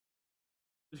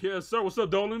Yeah, sir. What's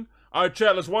up, Dolan? All right,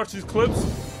 chat. Let's watch these clips.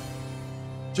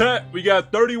 Chat, we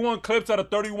got 31 clips out of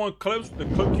 31 clips. The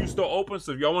clip queue's still open,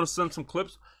 so if y'all want to send some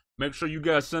clips, make sure you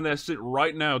guys send that shit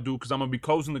right now, dude, because I'm going to be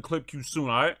closing the clip queue soon,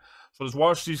 all right? So let's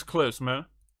watch these clips, man.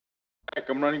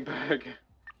 I'm running back.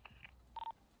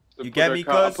 So you get me,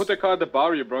 cuz? I'll put the car at the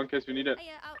bar, bro, in case we need it.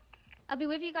 Yeah, I'll be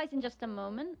with you guys in just a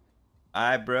moment.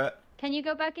 Alright, bruh. Can you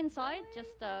go back inside? Just,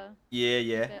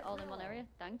 Yeah. all in one area?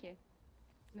 Thank you.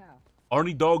 No.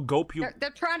 Arnie Dog, go puke. They're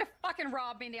trying to fucking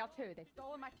rob me now, too. They've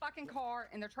stolen my fucking car,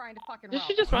 and they're trying to fucking rob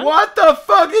me. What the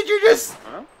fuck did you just...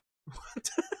 Huh?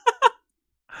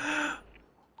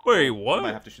 Wait, I what?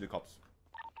 might have to shoot the cops.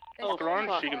 Oh,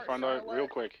 she can find out real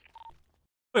quick.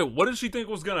 Wait, what did she think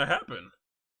was going to happen?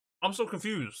 I'm so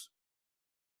confused.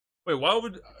 Wait, why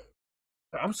would...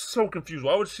 I'm so confused.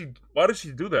 Why did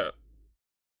she do that?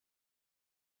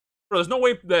 Bro, there's no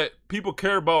way that people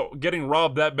care about getting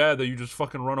robbed that bad that you just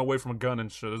fucking run away from a gun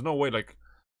and shit. There's no way, like...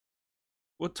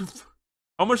 What the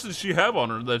how much did she have on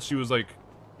her that she was like...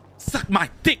 Suck my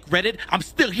dick, Reddit. I'm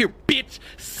still here, bitch.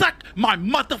 Suck my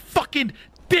motherfucking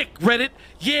dick, Reddit.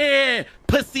 Yeah,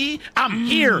 pussy. I'm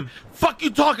here. Fuck you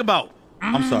talk about.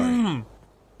 I'm sorry. I'm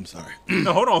sorry.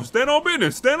 No, hold on. Stand on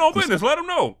business. Stand on business. Let them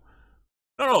know.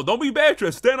 No, don't be bad.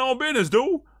 Stand on business,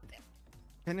 dude.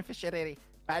 Beneficiary,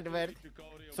 bad word,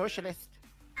 socialist,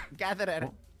 gatherer,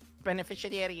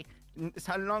 beneficiary,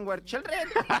 how long were children?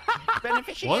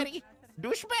 Beneficiary,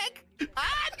 douchebag.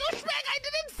 Douchebag, I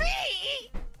didn't see.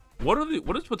 What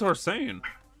is Patar saying?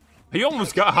 He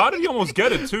almost got, how did he almost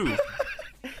get it too?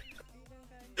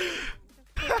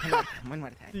 One more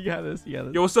time. You got this,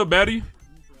 Yo, what's up, Maddie?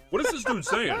 What is this dude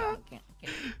saying? Okay.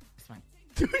 This one.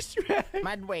 Douchebag.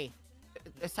 Madway,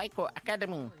 Psycho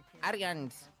Academy,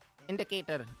 Arians,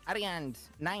 Indicator, Arians,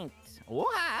 Ninth,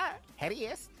 Woha,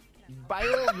 Harriest,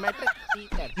 Biometric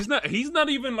Teacher. He's not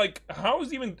even like,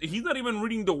 he's not even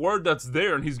reading the word that's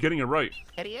there and he's getting it right.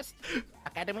 Harriest,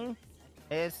 Academy,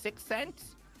 Sixth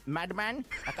Sense, Madman,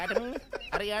 Academy,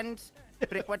 Arians,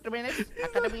 Prequaterminus,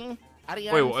 Academy,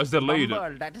 Arians. Wait, what is that lady?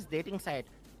 Bumble, that is dating site.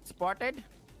 Spotted.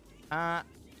 Oh,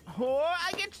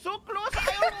 I get so close,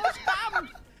 I almost come.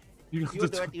 You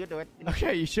do it.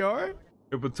 Okay, you sure?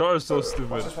 Yo, Patar is so stupid.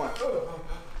 What the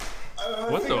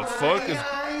fuck is...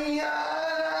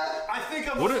 I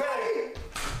think I'm okay.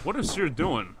 What is she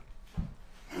doing?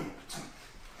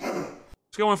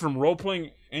 It's going from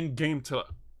role-playing in-game to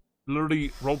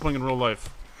literally role-playing in real life.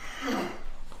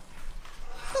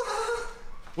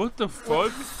 What the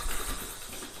fuck?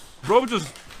 Bro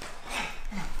just...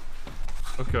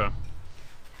 Okay.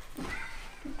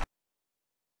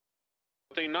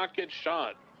 They not get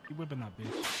shot. You whipping that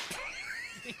bitch.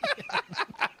 It's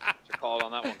a call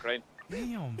on that one, Crane.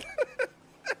 Damn.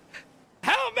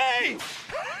 Help me!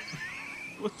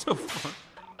 What the fuck?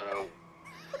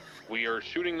 We are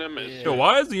shooting them as... Yo,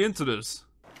 why is he into this?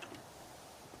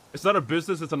 It's not a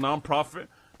business, it's a non-profit.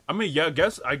 I mean, yeah,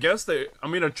 I guess they... I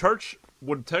mean, a church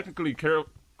would technically care...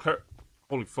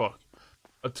 Holy fuck.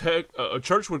 A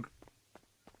church would...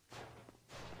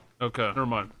 Okay, never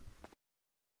mind.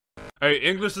 Hey,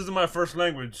 English isn't my first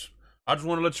language. I just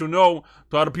want to let you know,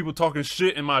 to all the people talking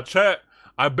shit in my chat,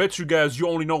 I bet you guys you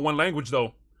only know one language,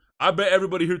 though. I bet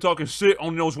everybody here talking shit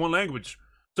only knows one language.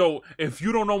 So, if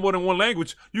you don't know more than one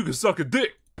language, you can suck a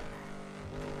dick.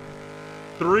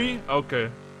 3?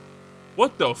 Okay.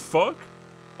 What the fuck?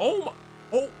 Oh my...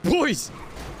 Oh, Boys!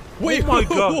 Wait, oh my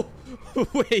god.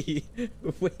 Wait.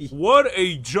 What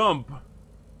a jump.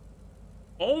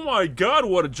 Oh my god,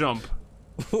 what a jump.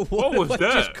 What was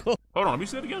that? Hold on, let me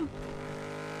say it again.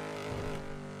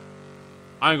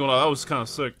 I ain't gonna lie, that was kind of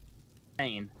sick. No,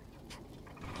 Peanut,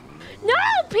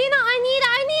 I need it!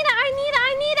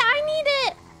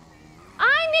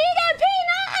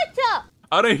 Peanut!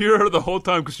 I didn't hear her the whole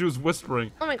time because she was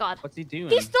whispering. Oh my god. What's he doing?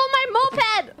 He stole my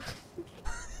moped!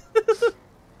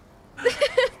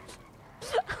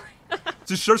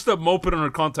 She searched that moped in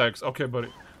her contacts. Okay,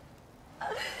 buddy.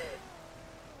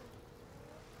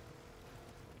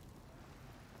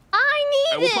 I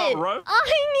need Hey, what's up, bro?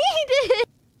 I need it!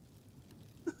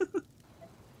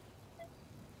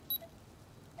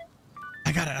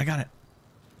 I got it.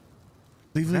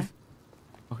 Leave.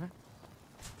 Okay.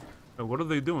 Hey, what are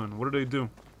they doing? What do they do?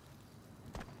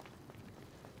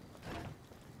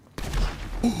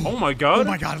 Oh my god. Oh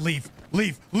my god, leave.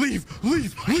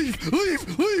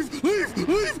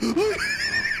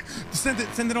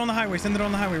 Send it on the highway.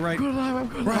 Right. Go to the highway.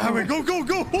 Right highway. Go.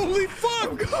 Holy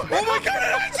fuck. Oh my god,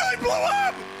 it actually blew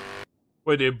up.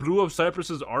 Wait, they blew up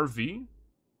Cypress's RV?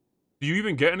 Do you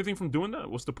even get anything from doing that?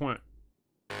 What's the point?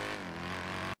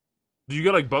 Do you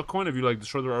get like Buckcoin if you like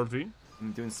destroy their RV?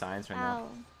 I'm doing science right now.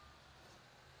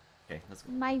 Okay, let's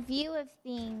go. My view of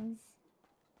things.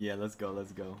 Yeah, let's go.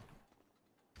 Let's go.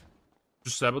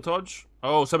 Just sabotage?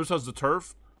 Oh, sabotage the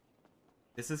turf?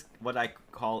 This is what I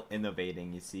call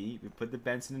innovating. You see, we put the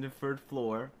bench in the third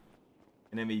floor,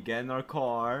 and then we get in our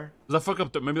car. Does that fuck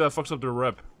up? Maybe that fucks up their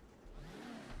rep.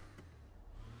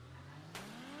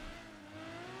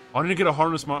 I need to get a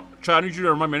harness. Chad, I need you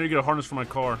to remind me. I need to get a harness for my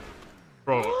car,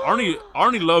 bro.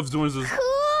 Arnie loves doing this.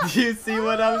 Do you see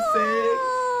what I'm saying?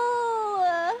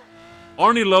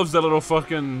 Arnie loves that little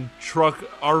fucking truck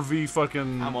RV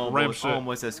fucking I'm ramp shit.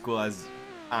 almost as cool as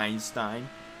Einstein,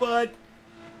 but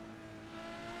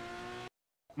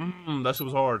that shit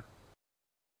was hard.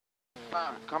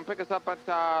 Come pick us up at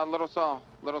Little Saul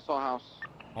House.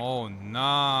 Oh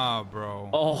nah,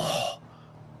 bro. Oh.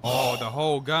 Oh, the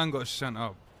whole gun got sent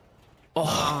up.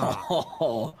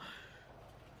 Oh.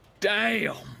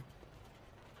 Damn.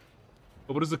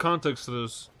 But what is the context to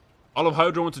this? Olive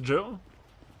Hydro went to jail?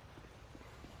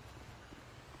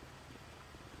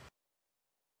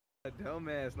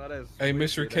 Dumbass, not as. Hey,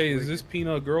 Mr. K, is this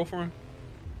Peanut a girlfriend?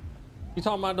 You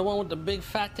talking about the one with the big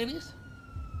fat titties?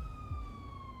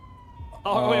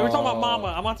 Oh, wait, we're talking about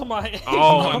Mama. I'm not talking about.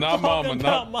 Oh, I'm not talking Mama.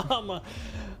 about Mama.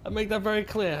 I make that very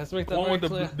clear. Let's make that One very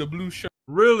with clear. the blue shirt.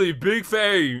 Really? Big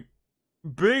fat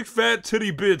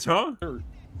titty bitch, huh?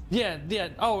 Yeah.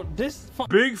 Oh, this.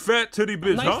 Big fat titty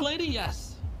bitch, nice huh? lady?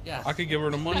 Yes. I could give her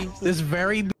the money. This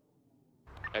very.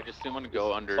 I just didn't want to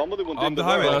go under. Somebody Up the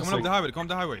highway. Coming up the highway. Come up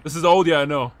the highway. This is old, yeah, I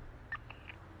know.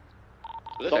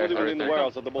 Somebody went in the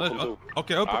warehouse at the bottom too.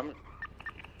 Okay, open.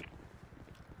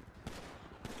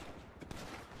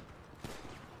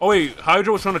 Oh wait,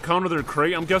 Hydra was trying to counter their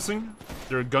crate, I'm guessing?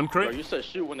 Their gun crate? You said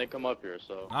shoot when they come up here,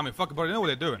 so. I mean, fuck it, but they know what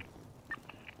they're doing.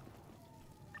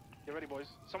 Get ready, boys.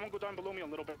 Someone go down below me on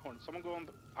Little Bitcoin. Someone go on,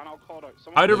 and I'll call out.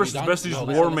 Hydra versus Bestie's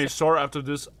war may start after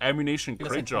this ammunition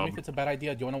crate Tell me job. if it's a bad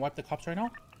idea. Do you want to wipe the cops right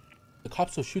now? The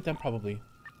cops will shoot them probably.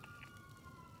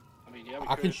 I mean, yeah,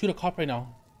 I can shoot a cop right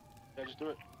now. Yeah, just do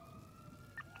it.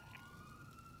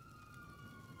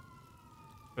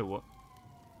 Wait, what?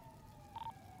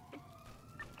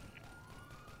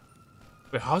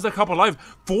 Wait, how's that cop alive?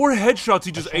 4 headshots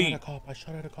he just ate. I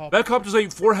shot at a cop. That cop just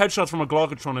ate 4 headshots from a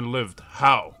Glockatron and lived.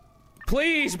 How?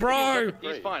 Please, bro.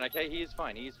 He's fine, okay? He is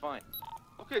fine. He's fine.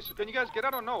 Okay, so can you guys get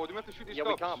out or no? Or do we have to shoot these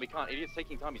cops? We can't. Idiot's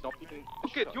taking time. He's not picking.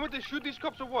 Okay, do you want to shoot these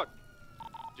cops or what?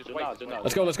 Just wait.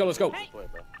 Let's go. Just wait, bro.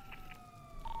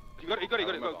 You got it. Go,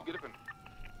 get up in.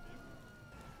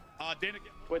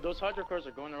 Wait, those Hydro cars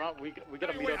are going around. We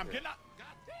gotta meet up here.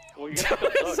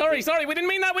 Sorry. We didn't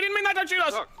mean that. Don't shoot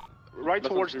us. Right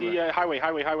towards the highway.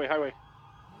 Wait,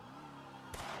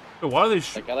 why are they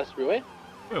Like LS freeway?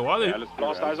 Wait, why are they?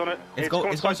 Lost eyes on it. it's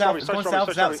going south. It's going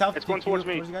south. It's going towards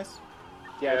me. You guys?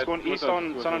 Yeah, it's going east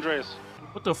on San Andreas.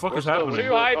 What the fuck is happening?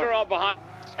 2 Hydro up behind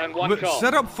and 1 car.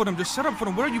 Set up for them. Just set up for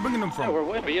them. Where are you bringing them from? We're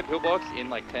waiting. Be a pillbox in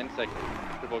like 10 seconds.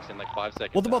 Pillbox in like 5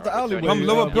 seconds. What about the alleyway? Come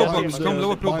lower pillbox. Come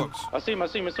lower pillbox. I see him.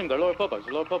 They're lower pillbox.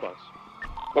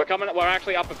 We're coming. We're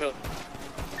actually up a pill.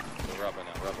 We're up right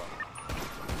now.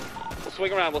 We'll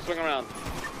swing around.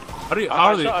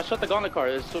 I shot the gauntlet car.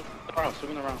 It's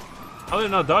swinging around. How did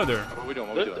they not die there? What are we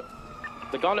doing?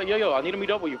 The gauntlet, yo, I need to meet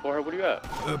up with you for her. Where are you at?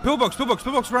 Pillbox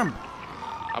ramp.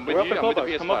 I'm with you. I'm with the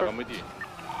PS5. I'm with you.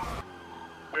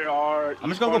 We are. I'm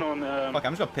just gonna go. Fuck,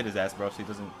 I'm just gonna pit his ass, bro, so he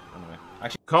doesn't run away.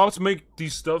 Actually, Cops make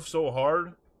these stuff so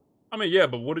hard. I mean, yeah,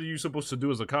 but what are you supposed to do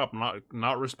as a cop?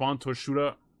 Not respond to a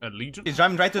shootout at Legion? he's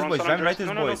driving right to his boys. Driving right to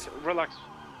his boys. No, relax.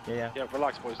 Yeah. Yeah,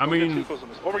 relax, boys. I mean,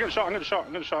 we're getting shot. I'm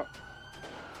getting shot.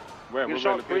 Where?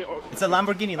 It's a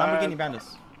Lamborghini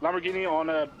bandits. Lamborghini on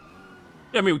a.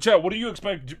 Yeah, I mean, Chad, what do you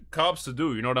expect cops to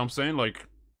do? You know what I'm saying? Like,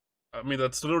 I mean,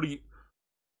 that's literally.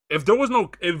 If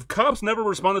cops never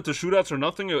responded to shootouts or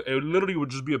nothing, it literally would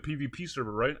just be a PvP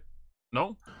server, right?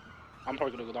 No? I'm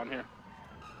probably gonna go down here.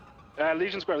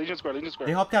 Legion Square.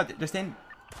 They hopped out. They're staying.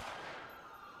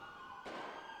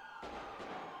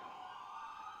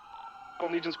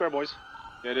 On Legion Square, boys.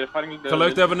 Yeah, they're fighting.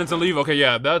 Collect evidence and leave. Okay,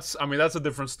 yeah, that's a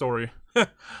different story.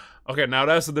 Okay, now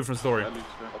that's a different story.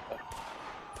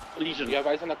 Legion. You have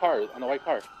guys in the car, on the white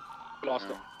car. We lost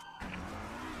them.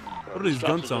 What are these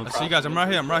gun sounds? I see you guys. I'm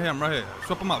right here.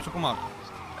 Swap them out.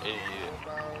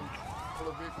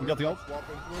 We got the ult.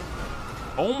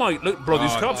 Oh my, look, bro,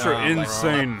 these cops are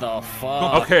insane. What the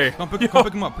fuck? Okay. Come pick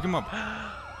him up. Get in.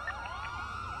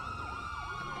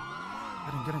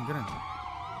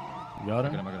 You got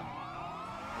him? I got him.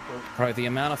 Bro, the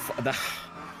amount of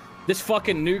this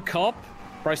fucking new cop,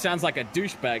 bro, sounds like a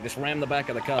douchebag. Just rammed the back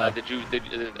of the car. Did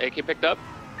AK picked up?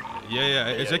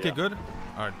 Yeah. Is AK good?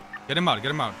 All right. Get him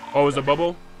out. Oh, is it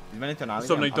Bubble? He's running to an alley.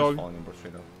 What's up, Nate Dogg? Following him, bro,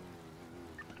 straight up.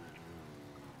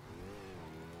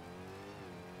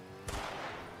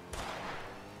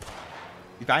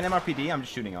 He's behind MRPD. I'm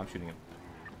just shooting him. I'm shooting him.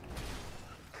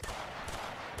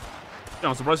 Yeah,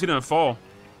 I'm surprised he didn't fall.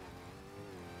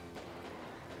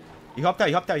 He hopped out.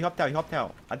 He hopped out. He hopped out. He hopped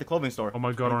out at the clothing store. Oh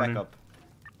my god, Back Arnie. up.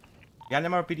 Yeah, an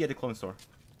MRPD at the clothing store.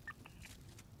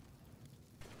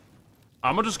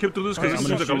 I'm gonna just skip through this because this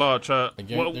seems like a lot, chat.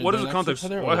 What is the context?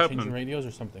 What happened? Radios or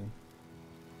something.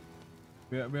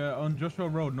 We're on Joshua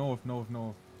Road, north. Oh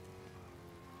my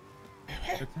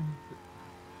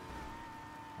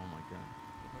god.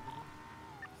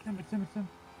 It's him.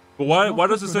 But why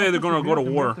does it say they're gonna go to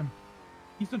war?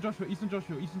 Eastern Joshua.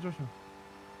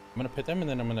 I'm gonna pit them and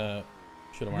then I'm gonna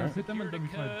shoot them, alright? Hit them and then we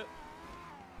fight.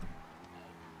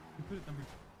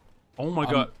 Oh my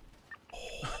god.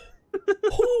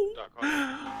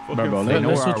 Bro,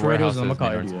 let's switch radios and I'm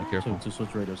gonna call area. To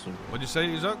switch radios soon. What'd you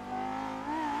say, Isaac?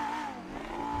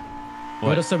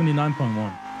 What is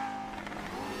 79.1?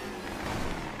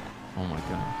 Oh my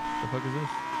god. The fuck is this?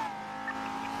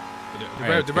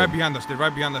 They're right behind us. They're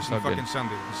right behind us in fucking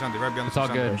Sandy. Sandy, right behind us in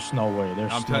Sandy. There's no way.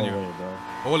 There's I'm no telling you. way, bro.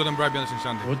 All of them right behind us in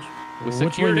Sandy.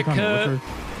 Which way you coming?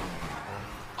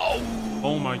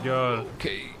 Oh my god.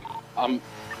 Okay.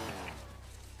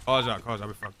 Cause out,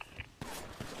 we fucked.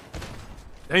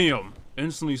 Damn.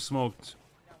 Instantly smoked.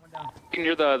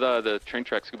 Near the train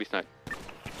tracks could be sniped.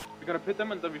 We gotta pit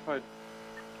them and then we fight.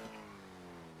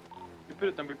 We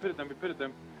pitted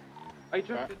them. I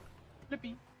jumped it.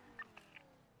 Flippy.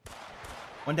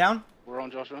 One down. We're on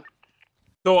Joshua.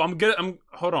 So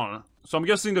hold on. So I'm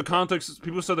guessing the context.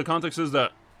 People said the context is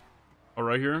that. Oh,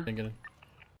 right here.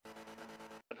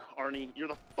 Arnie, you're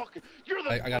the.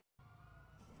 I got.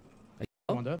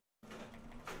 One dead.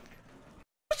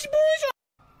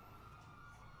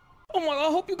 Oh my god,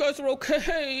 I hope you guys are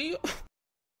okay.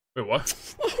 Wait,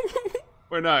 what?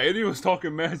 Wait, nah. Eddie was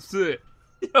talking mad shit.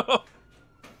 Yo.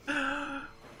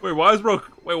 Wait, why is bro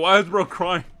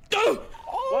crying?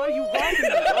 Why are you walking?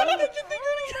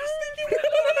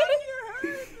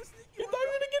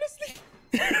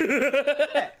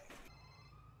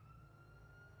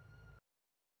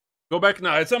 Go back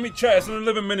now. It's on me, chat. It's an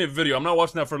 11-minute video. I'm not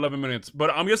watching that for 11 minutes.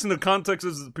 But I'm guessing the context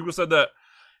is people said that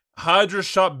Hydra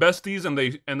shot besties and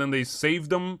then they saved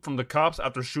them from the cops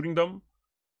after shooting them.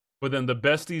 But then the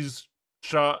besties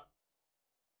shot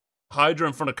Hydra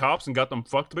in front of cops and got them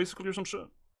fucked basically or some shit.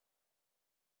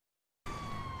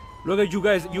 Look at you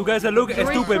guys are looking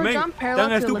stupid, man.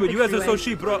 Damn stupid. You guys are so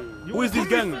cheap, bro. Who is this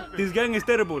gang? This gang is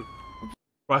terrible.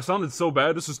 Bro, I sounded so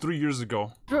bad. This was 3 years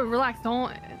ago. Bro, relax,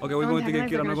 don't. Okay, we're going to get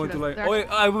killed. I'm not going to like. They're- Oh, wait,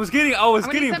 I was kidding,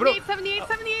 bro. 78.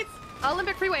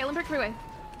 Olympic freeway.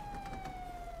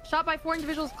 Shot by 4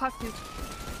 individuals, class 2.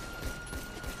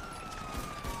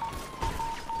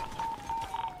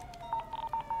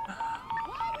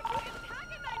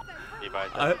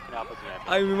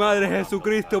 Ay, mi madre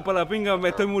Jesucristo, para la pinga,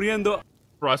 me estoy muriendo.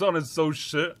 Bro, I sounded so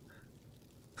shit.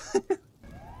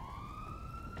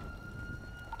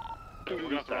 We're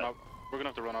gonna have to run up. We're gonna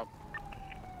have to run up.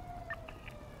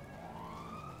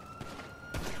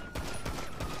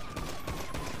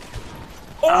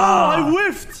 Oh, I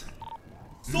whiffed!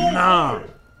 Nah.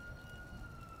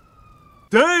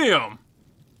 Damn!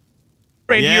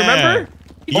 Ray, do you remember?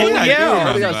 Oh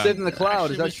yeah. I got sit in the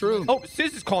cloud. Is that true? Oh,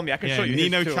 Sis is calling me. I can show you.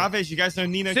 Nino his too. Chavez. You guys know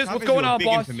Nino Sis, Chavez. what's going on, big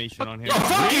boss? information on him. Yo,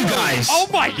 fuck you guys! Oh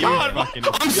my god!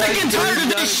 I'm sick and tired of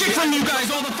this shit from you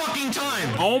guys all the fucking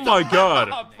time! Oh my god!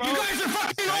 You guys are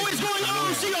fucking always going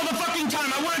OOC all the fucking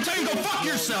time! I wanna tell you, go fuck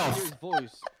yourself!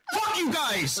 Fuck you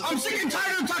guys! I'm sick and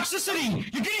tired of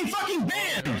toxicity! You're getting fucking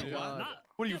banned!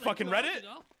 What are you, fucking Reddit?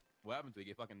 What happened to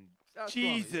get fucking?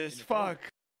 Jesus,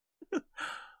 fuck.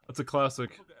 That's a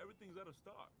classic. Okay, everything's out of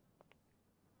stock.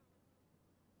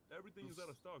 Everything is out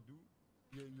of stock, dude.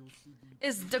 Yeah, you'll see.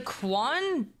 Is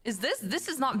Daquan? Is this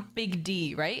is not Big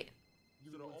D, right?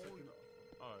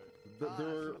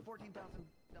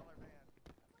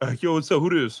 Yo, what's up? Who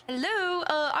this? Hello.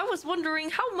 I was wondering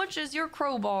how much is your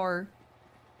crowbar?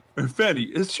 Hey, Fanny,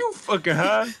 is you fucking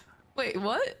high? Wait,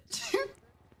 what?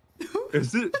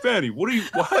 Is it Fanny? Why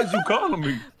is you calling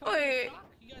me? Wait.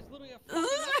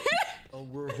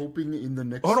 We're hoping in the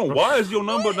next. Hold on, why is your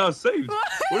number not saved?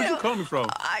 Where did you call me from?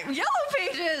 Yellow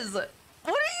Pages. What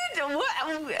are you doing? What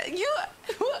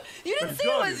you didn't see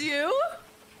it was you?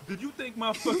 Did you think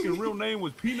my fucking real name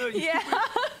was Peanut? Yeah.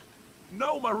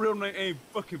 No, my real name ain't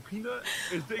fucking Peanut.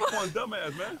 It's Daquan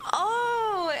Dumbass, man.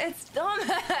 Oh, it's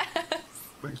Dumbass.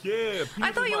 But yeah, Peanut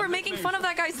I thought is you my were making nickname. fun of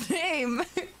that guy's name.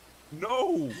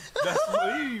 No, that's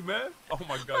me, man. Oh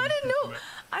my god. I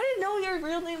didn't know your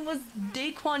real name was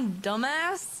Daquan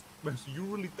Dumbass. Man, so you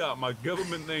really thought my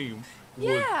government name was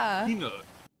Yeah. Peanut?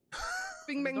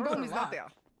 Bing bang boom, he's not there.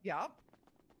 Yeah.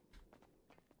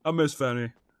 I miss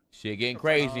Fanny. Shit getting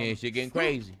crazy and shit getting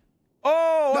crazy.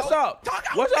 Oh, what's up?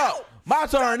 What's up? My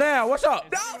turn now. What's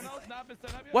up?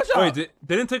 What's up? Wait,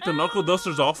 they didn't take the knuckle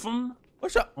dusters off him?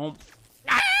 What's up?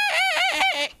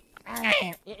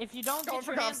 If you don't get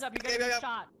your hands up, you're gonna be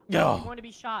shot. Yo. You're going to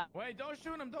be shot. Wait, don't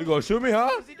shoot him. You gonna shoot me, huh?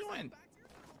 What's he doing?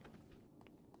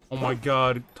 Oh my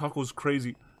god, Taco's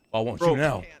crazy. I want you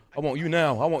now. I want you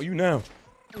now. I want you now.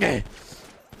 Yeah.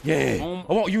 Yeah.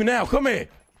 I want you now. Come here.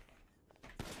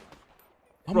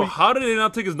 Bro, how did they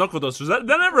not take his knuckle dusters? That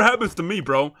never happens to me,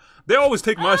 bro. They always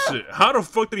take my shit. How the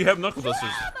fuck did he have knuckle dusters?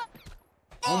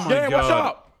 Oh my god. What's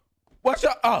up? What's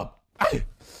up? I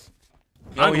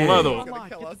ain't gonna lie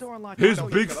though. His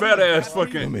big fat ass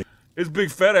fucking. His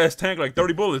big fat ass tank like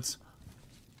 30 bullets.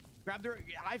 Grab their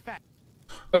eye fat.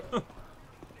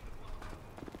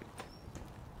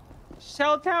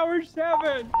 Cell tower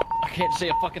 7. I can't see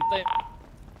a fucking thing.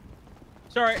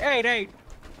 Sorry, 8.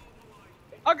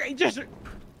 Okay, just.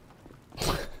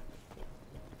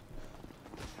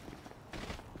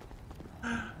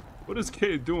 What is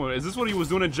kid doing? Is this what he was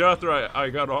doing in jail after I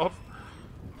got off?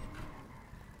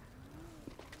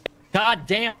 God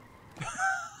damn.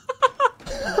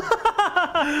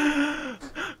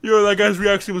 Yo, that guy's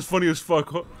reaction was funny as fuck.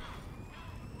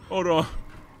 Hold on.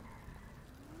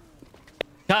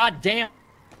 God damn.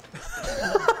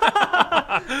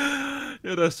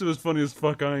 Yeah, that shit was funny as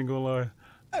fuck, I ain't gonna lie.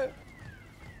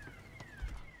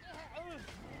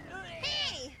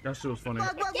 That shit was funny.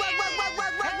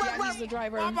 He's the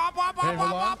driver. Hey, hold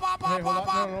on. Hey, hold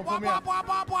on. No, put me up.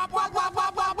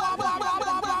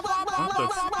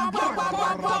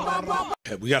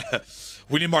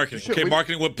 We need marketing. Okay,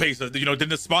 marketing with pace. You know, then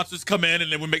the sponsors come in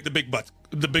and then we make the big bucks.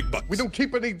 The big bucks. We don't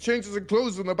keep any changes and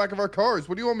clothes in the back of our cars.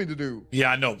 What do you want me to do?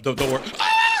 Yeah, I know. Don't worry.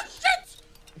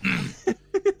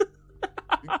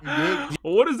 You good?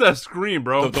 What is that scream,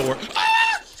 bro? Don't worry.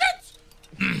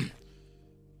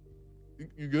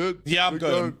 You good? Yeah, I'm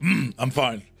good. I'm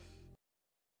fine.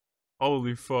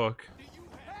 Holy fuck.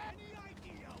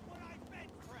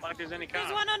 Like there's any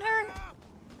There's one on her.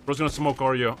 Bro's gonna smoke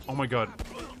Arya. Oh my god.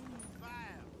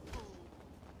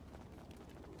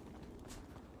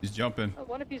 He's jumping. I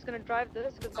wonder if he's gonna drive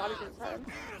this because Bobby just had him.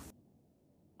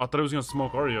 I thought he was gonna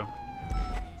smoke Arya.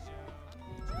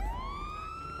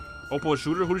 Oppo a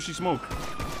shooter? Who did she smoke?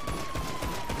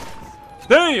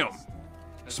 Damn!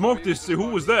 Smoked this. Who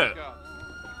was that?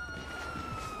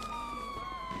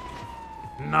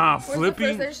 Nah, Flippy.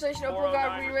 Where's the first legislation Oppo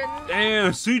got rewritten?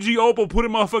 Damn, CG Oppo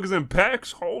putting motherfuckers in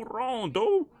packs? Hold on,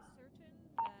 dude.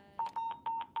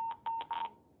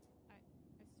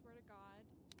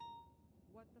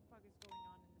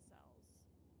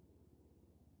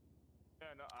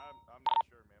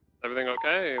 Everything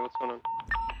okay? What's going on?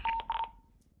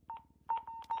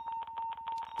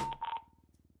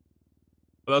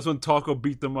 That's when Taco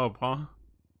beat them up, huh?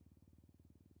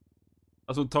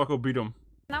 That's when Taco beat him.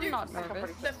 I'm not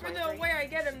nervous. The further away I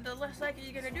get him, the less likely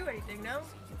you're gonna do anything, no?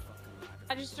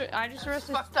 I just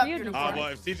arrested you. Well,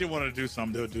 if CJ wanted to do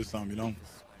something, they would do something, you know?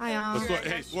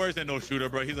 Hey, Suarez ain't no shooter,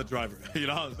 bro. He's a driver. You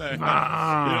know what I'm saying?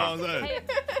 Nah. You know what I'm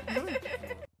saying?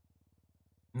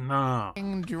 Nah.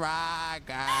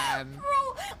 Dragon.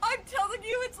 Bro, I'm telling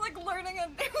you, it's like learning a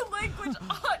new language.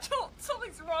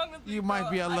 Something's wrong with me. You might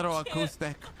be a bro. little I can't-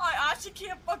 acoustic. I actually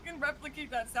can't fucking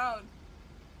replicate that sound.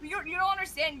 You don't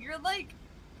understand. You're like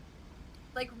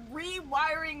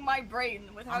rewiring my brain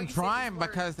with how I'm you say trying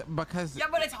this word. because. Yeah,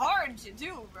 but it's hard to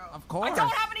do, bro. Of course. I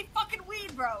don't have any fucking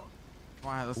weed, bro.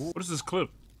 What is this clip?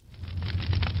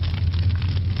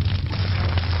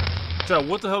 Chat,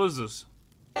 what the hell is this?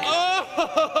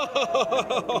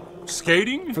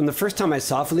 Skating? From the first time I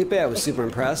saw Felipe, I was super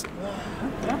impressed.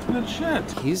 That's good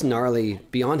shit. He's gnarly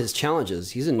beyond his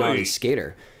challenges. He's a gnarly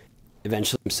skater.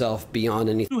 Eventually himself beyond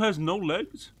anything. Who has no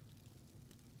legs?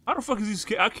 How the fuck is he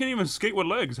skating? I can't even skate with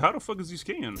legs. How the fuck is he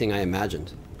skating? Thing I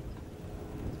imagined.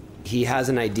 He has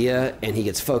an idea and he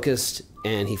gets focused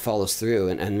and he follows through.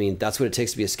 And I mean, that's what it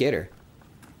takes to be a skater.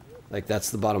 Like, that's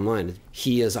the bottom line.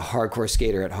 He is a hardcore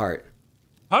skater at heart.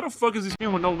 How the fuck is he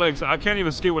skating with no legs? I can't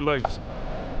even skate with legs.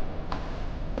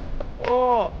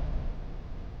 Oh.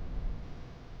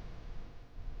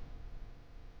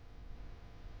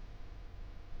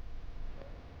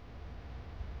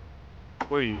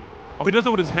 Wait. Oh, he does it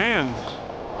with his hands.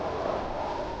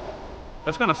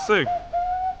 That's kind of sick.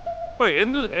 Wait,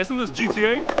 isn't this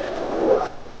GTA?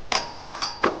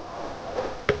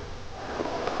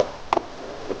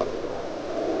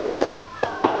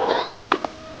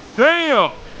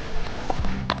 Damn!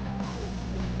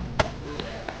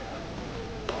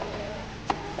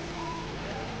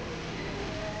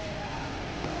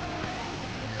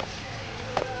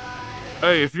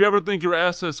 Hey, if you ever think your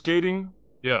ass at skating,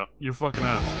 yeah, you're fucking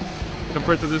ass.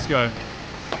 Compared to this guy.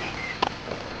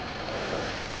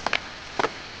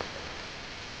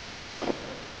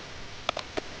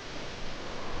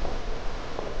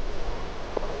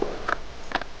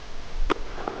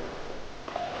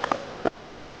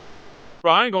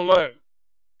 Bro, I ain't gonna lie.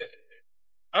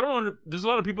 I don't. There's a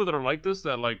lot of people that are like this.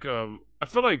 That like, I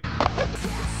feel like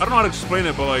I don't know how to explain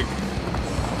it, but like,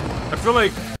 I feel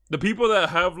like the people that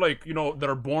have like, you know, that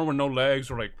are born with no legs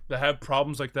or like that have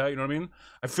problems like that. You know what I mean?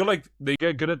 I feel like they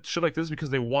get good at shit like this because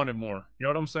they want it more. You know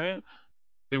what I'm saying?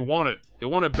 They want it. They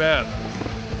want it bad.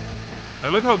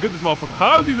 And look how good this motherfucker.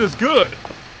 How is he this good?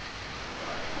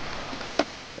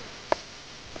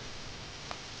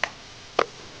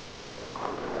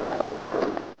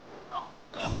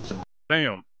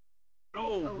 Damn.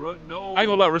 No, bro, no. I ain't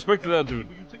gonna lie, respect to that dude.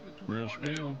 You taking it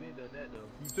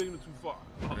too far.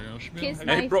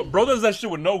 Hey, bro does that shit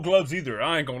with no gloves either.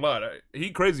 I ain't gonna lie.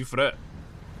 He crazy for that.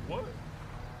 What?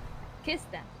 Kiss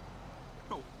them.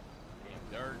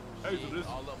 Hey, so this...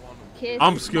 Kiss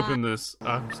I'm skipping this.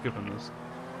 I'm skipping this.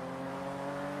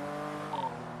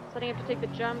 Setting up to take the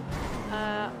jump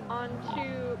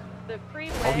onto the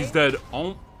freeway. Oh, he's dead.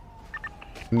 Oh.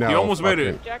 No, he almost made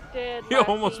it. Rejected, He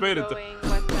almost made it.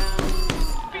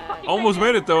 Almost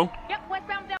made it though. Yep,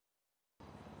 westbound down.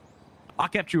 I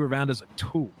kept you around as a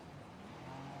tool.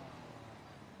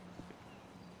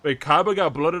 Wait, Kaiba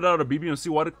got blooded out of BB&C.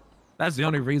 Why did... That's the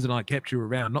only reason I kept you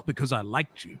around, not because I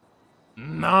liked you.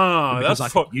 Nah, because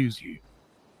that's I could use you.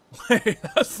 Wait,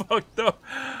 that's fucked up.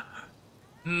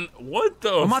 What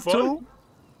the My fuck? tool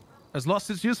has lost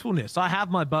its usefulness. I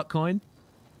have my butt coin.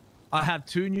 I have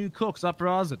 2 new cooks up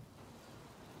rising.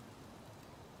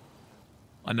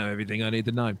 I know everything I need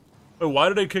to know. Wait, why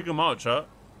did they kick him out, chat?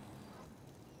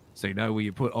 So you know where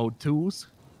you put old tools?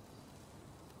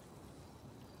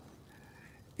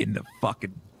 In the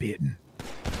fucking bin.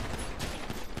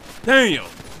 Damn.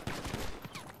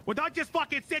 Well, don't just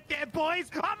fucking sit there,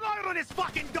 boys. I'm loaded on this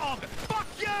fucking dog. Fuck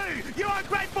you, you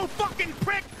ungrateful fucking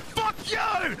prick. Fuck you.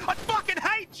 I fucking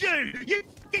hate you. You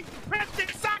fucking crested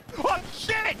sack of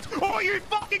shit. All you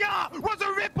fucking are was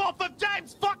a rip-off of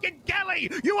James fucking Kelly.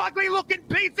 You ugly looking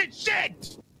piece of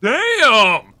shit.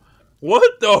 Damn.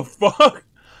 What the fuck?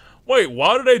 Wait,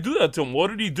 why did they do that to him? What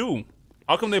did he do?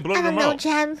 How come they I blooded don't him know, out?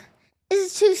 Jem.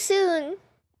 This is too soon.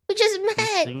 We just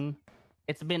met.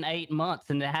 It's been 8 months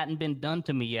and it hadn't been done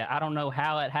to me yet. I don't know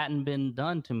how it hadn't been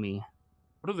done to me.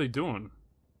 What are they doing?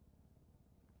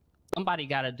 Somebody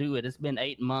got to do it. It's been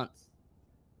 8 months.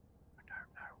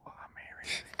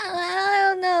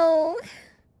 I don't know.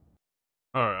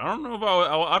 All right, I don't know if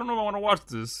I don't know if I want to watch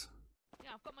this.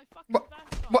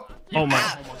 Oh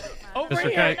my! Over It's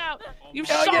here okay. now. You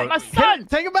Oh, shot yeah. my son.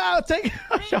 Take him out. Take him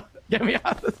out. Get me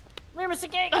out. Where,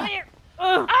 Mr. Gay? Come here.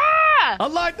 Ah!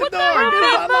 Unlock the What door. Move Get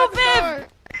him it. out. Move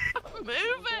Unlock it.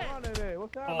 Move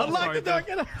it. Unlock the door.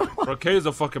 Get him. Bro, K is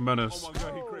a fucking menace. Move.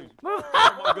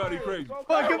 Oh my god, he crazy.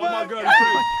 Fuck him Oh my up. god, he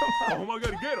crazy. Oh my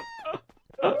god, he get him.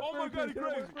 Oh my god, he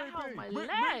crazy. Ow, my Mick,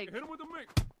 leg. hit him with the mic.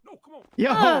 No, come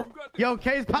on. Yo,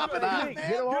 K's popping up. Get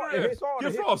her ass.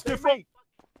 Get Frost. Get Frost.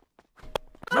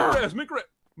 Mick her ass. Mick her ass.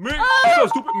 Mick. What's up,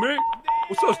 stupid? Mick.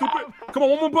 What's up, stupid? Come on,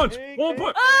 one more punch. One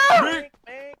more punch. Mick.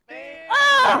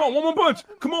 Come on, one more punch.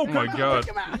 Come on. Oh my god.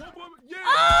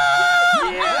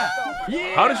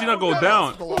 Yeah. How did she not go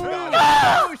down?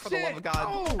 Oh, For the love of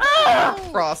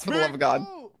God. Frost, for the love of God.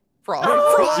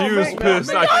 Frost. She was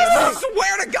pissed. I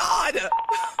swear to God.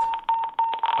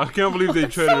 I can't believe they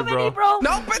traded, bro.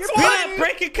 Nope, it's one.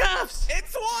 Breaking cuffs.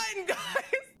 It's one, guys.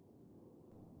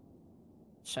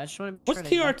 What's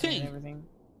TRT?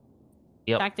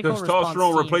 Yep. Tactical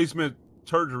Testosterone replacement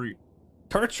surgery.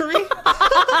 Tertiary?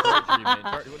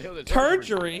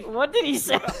 Tertiary? What did he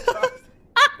say?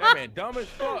 That man dumb as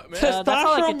fuck, man.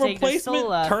 Testosterone replacement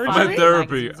I meant surgery?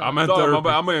 therapy. I meant Sorry, therapy.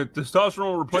 I meant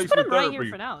testosterone replacement him right here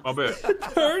therapy. for now. My bad.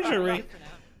 Surgery?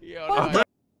 Oh,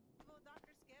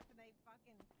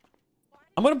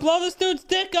 I'm gonna blow this dude's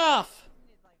dick off.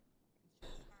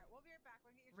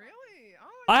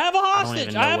 I have a I don't hostage.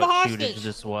 even know I have a what shootage hostage.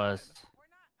 this was.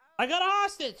 I got a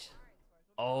hostage.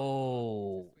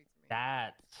 Oh,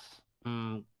 that's...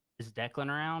 is Declan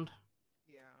around?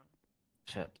 Yeah.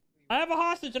 Shit. I have a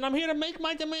hostage, and I'm here to make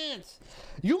my demands.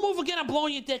 You move again, I'm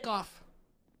blowing your dick off.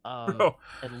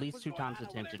 At least 2 times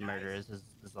attempted murder is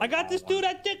I got this dude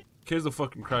at dick. Kid's a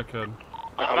fucking crackhead.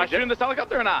 Am I shooting this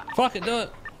helicopter or not? Fuck it, do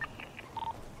it.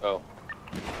 Oh.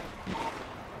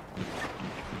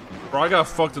 Bro, I got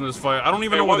fucked in this fight. I don't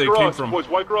even know White where they came garage, from. boys,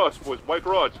 white garage, boys, white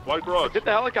garage, white garage. Hit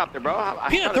the helicopter, bro.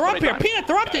 Peanut, they're up here. Peanut,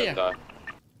 they're up there.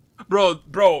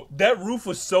 Bro, that roof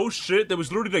was so shit. There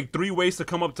was literally like 3 ways to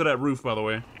come up to that roof, by the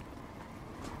way.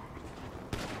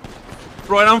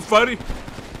 Bro, and I'm fighting.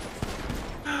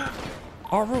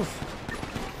 Our roof.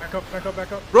 Back up, back up,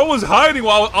 back up. Bro was hiding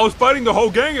while I was fighting the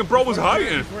whole gang, and bro was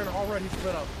hiding. We're already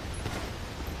split up.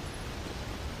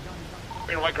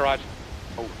 In the white garage.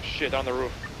 Oh shit, on the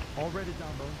roof. Already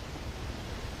down, bro.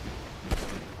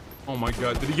 Oh my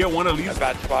god, did he get one at least? A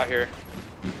bad spot here.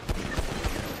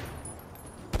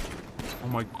 Oh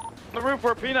my. The roof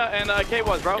where Peanut and Kay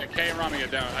was, bro. Yeah, Kay and Rami are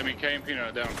down. I mean, Kay and Peanut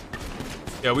are down.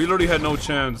 Yeah, we literally had no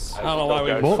chance. I don't know why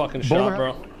we were fucking shot,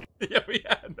 bro. Yeah, we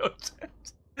had no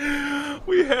chance.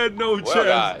 We had no Well, chance.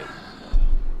 guys,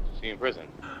 see you in prison.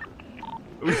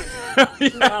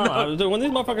 Dude, when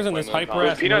these motherfuckers in this hyper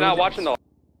ass. Peanut not watching the.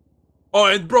 Oh,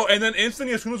 and bro, and then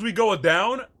instantly, as soon as we go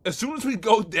down,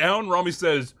 Rami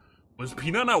says, "Was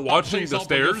Peanut not watching the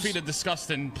stairs?" Your feet are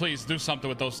disgusting. Please do something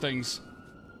with those things.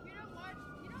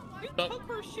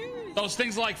 Those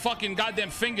things are like fucking goddamn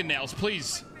fingernails.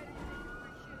 Please.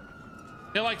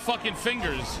 They're like fucking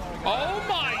fingers. Oh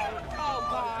my! Oh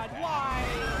God, why?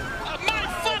 My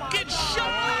fucking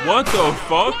shot! What the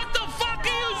fuck? What the fuck are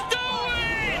you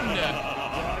doing?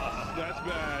 That's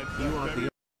bad.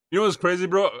 You know what's crazy,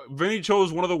 bro? Vinny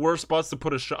chose one of the worst spots to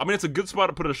put a shop. I mean, it's a good spot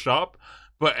to put a shop,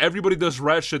 but everybody does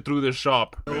rat shit through this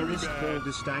shop. So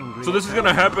this is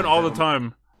gonna happen all the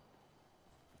time.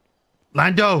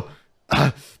 Lando!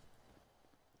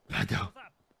 Lando.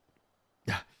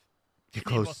 Yeah. Get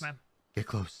close. Get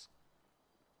close.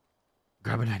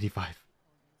 Grab a 95.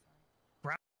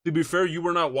 To be fair, you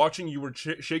were not watching. You were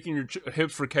shaking your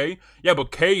hips for Kay. Yeah,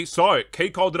 but Kay saw it. Kay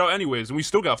called it out anyways, and we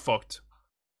still got fucked.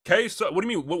 Kay saw. What do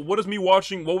you mean? What is me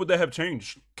watching? What would that have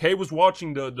changed? Kay was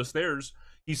watching the stairs.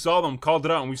 He saw them, called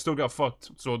it out, and we still got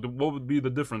fucked. So what would be the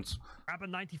difference? Grab a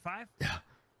 95? Yeah.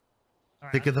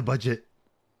 Think of the budget.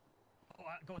 Oh,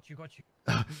 got you.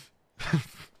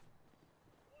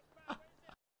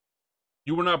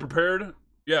 You were not prepared?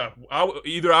 Yeah,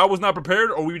 either I was not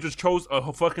prepared or we just chose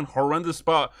a fucking horrendous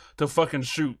spot to fucking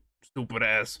shoot. Stupid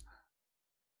ass.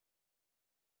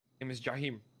 Name is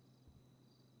Jahim.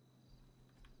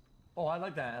 Oh, I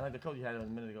like that. I like the coat you had a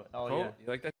minute ago. Oh, yeah. You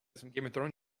like that? Some Game of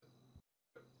Thrones?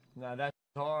 Nah, that's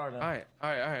hard. Alright.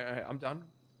 I'm done.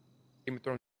 Game of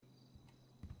Thrones.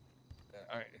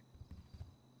 Alright.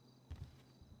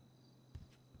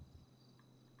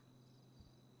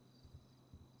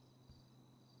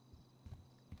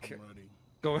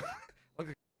 Go. Look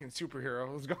like a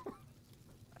superhero. Let's go.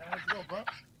 Let's go, bro.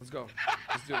 Let's go.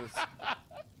 Let's do this.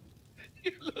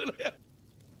 You look like a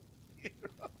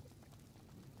hero.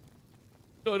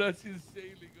 No, that's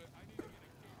insanely good. I need to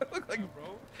get a look like,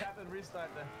 bro. Captain restart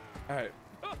then. Alright.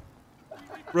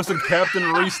 Listen, Captain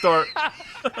Restart.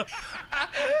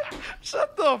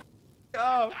 Shut the f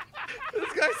up.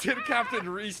 This guy said Captain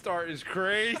Restart is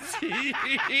crazy.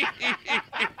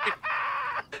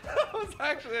 That was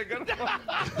actually a good one.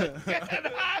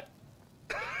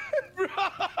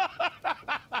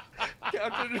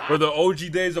 Or the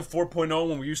OG days of 4.0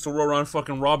 when we used to roll around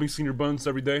fucking robbing senior buns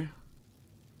every day.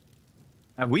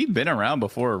 Have we been around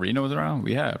before Arena was around?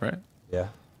 We have, right? Yeah.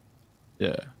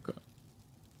 Yeah. Cool.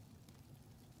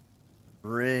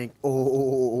 Rank.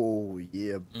 Oh,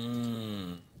 yeah.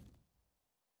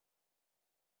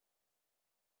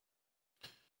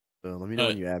 So let me know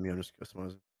when you add me. I'm just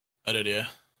customizing. I did, yeah.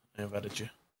 I invited you.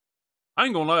 I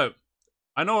ain't gonna lie.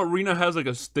 I know Arena has like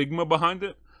a stigma behind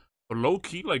it, but low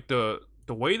key, like the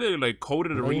way they like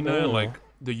coded Arena and like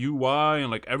the UI and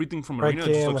like everything from Arena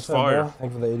just looks fire.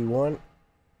 Thanks for the 81.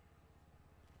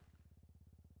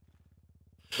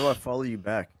 So I follow you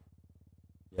back.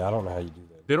 Yeah, I don't know how you do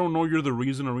that. They don't know you're the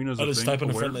reason Arena's a I'll just thing. type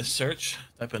in a friendly search,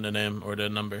 type in the name or the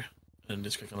number, and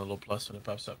just click on a little plus and it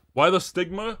pops up. Why the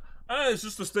stigma? It's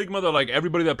just the stigma that like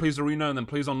everybody that plays Arena and then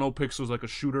plays on Nopixel is like a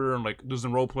shooter and like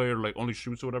doesn't roleplay or like only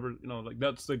shoots or whatever. You know, like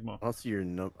that stigma. I'll see your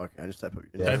no. Okay, I just type up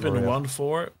your Type in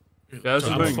 1-4. Yeah, that's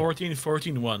the thing. 14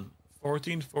 14 1.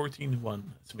 14 14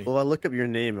 1. That's me. Well, I look up your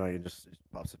name. It just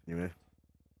pops up anyway.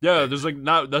 Yeah, there's like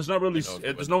not. That's not really.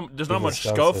 There's not much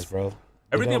scuff. Bro.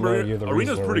 Everything about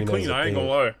Arena's pretty clean. I ain't gonna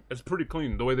lie. lie. It's pretty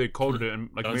clean the way they coded it and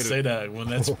like Don't made say it. that when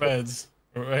that spreads.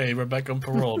 Hey, we're back on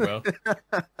parole, bro.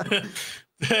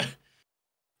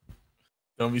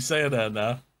 Don't be saying that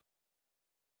now.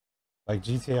 Like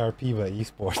GTRP, but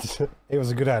esports. It was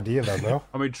a good idea, though, bro.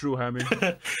 I mean, true, Hammy.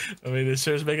 I mean, it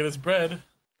sure is making its bread.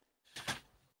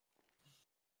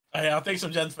 Hey, I'll take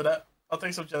some gems for that.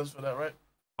 Right?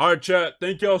 All right, chat.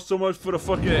 Thank y'all so much for the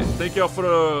fucking. Thank y'all for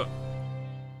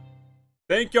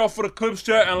the clips,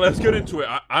 chat, and let's get into it.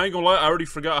 I ain't gonna lie. I already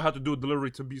forgot I had to do a delivery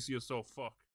to BCSO. Fuck.